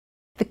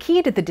The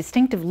key to the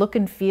distinctive look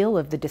and feel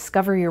of the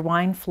Discover Your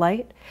Wine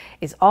flight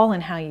is all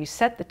in how you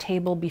set the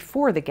table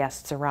before the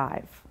guests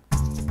arrive.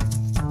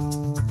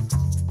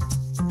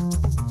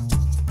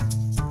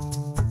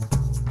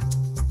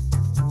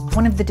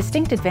 One of the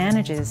distinct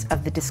advantages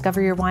of the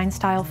Discover Your Wine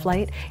style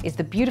flight is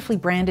the beautifully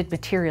branded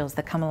materials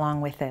that come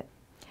along with it.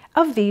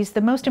 Of these,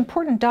 the most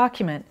important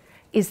document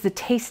is the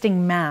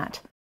tasting mat.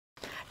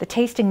 The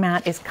tasting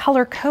mat is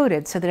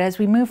color-coded so that as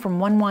we move from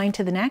one wine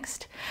to the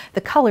next, the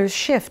colors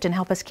shift and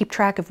help us keep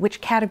track of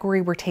which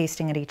category we're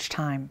tasting at each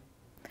time.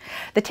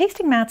 The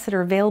tasting mats that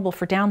are available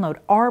for download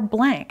are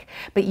blank,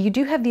 but you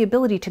do have the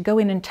ability to go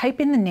in and type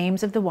in the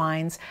names of the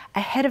wines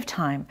ahead of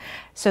time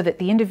so that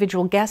the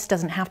individual guest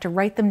doesn't have to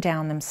write them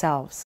down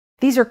themselves.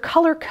 These are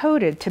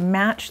color-coded to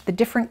match the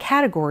different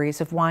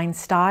categories of wine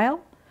style,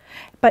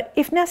 but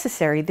if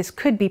necessary, this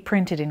could be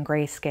printed in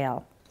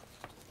grayscale.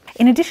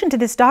 In addition to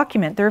this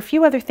document, there are a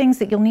few other things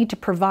that you'll need to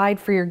provide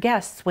for your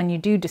guests when you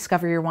do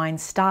Discover Your Wine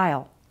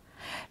style.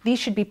 These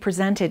should be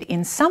presented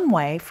in some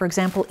way, for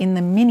example, in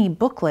the mini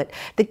booklet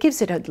that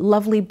gives it a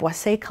lovely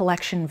Boisset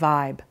Collection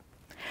vibe.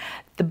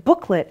 The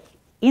booklet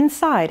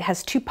inside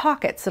has two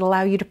pockets that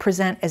allow you to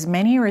present as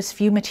many or as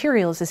few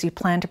materials as you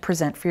plan to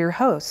present for your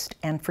host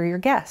and for your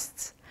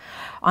guests.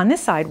 On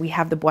this side, we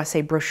have the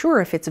Boisset brochure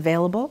if it's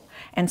available,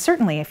 and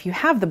certainly if you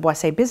have the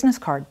Boisset business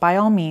card, by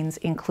all means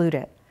include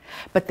it.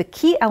 But the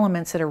key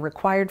elements that are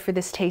required for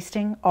this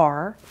tasting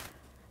are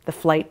the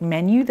flight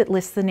menu that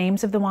lists the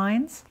names of the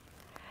wines,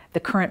 the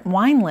current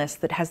wine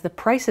list that has the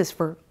prices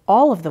for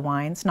all of the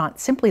wines, not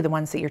simply the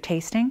ones that you're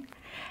tasting,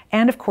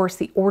 and of course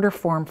the order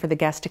form for the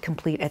guest to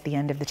complete at the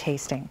end of the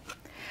tasting.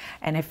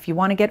 And if you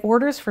want to get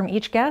orders from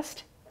each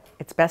guest,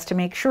 it's best to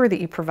make sure that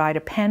you provide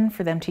a pen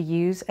for them to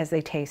use as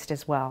they taste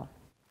as well.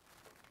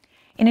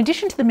 In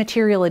addition to the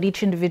material at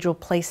each individual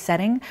place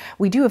setting,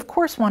 we do of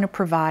course want to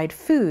provide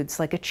foods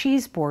like a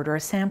cheese board or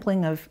a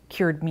sampling of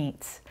cured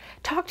meats.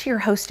 Talk to your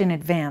host in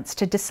advance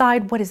to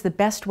decide what is the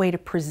best way to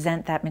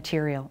present that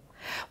material.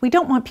 We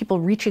don't want people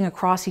reaching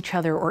across each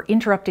other or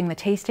interrupting the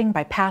tasting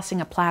by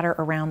passing a platter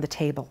around the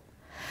table.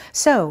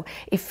 So,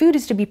 if food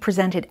is to be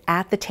presented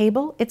at the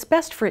table, it's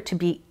best for it to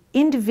be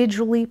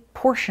individually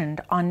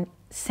portioned on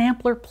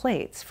sampler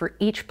plates for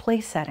each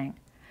place setting.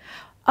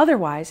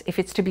 Otherwise, if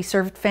it's to be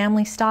served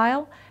family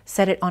style,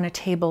 set it on a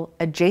table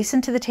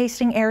adjacent to the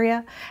tasting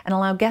area and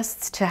allow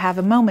guests to have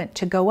a moment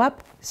to go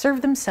up,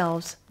 serve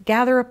themselves,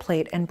 gather a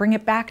plate, and bring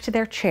it back to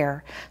their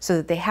chair so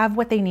that they have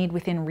what they need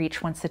within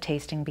reach once the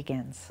tasting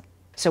begins.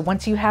 So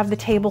once you have the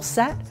table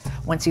set,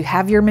 once you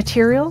have your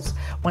materials,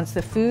 once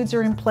the foods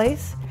are in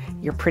place,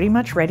 you're pretty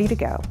much ready to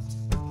go.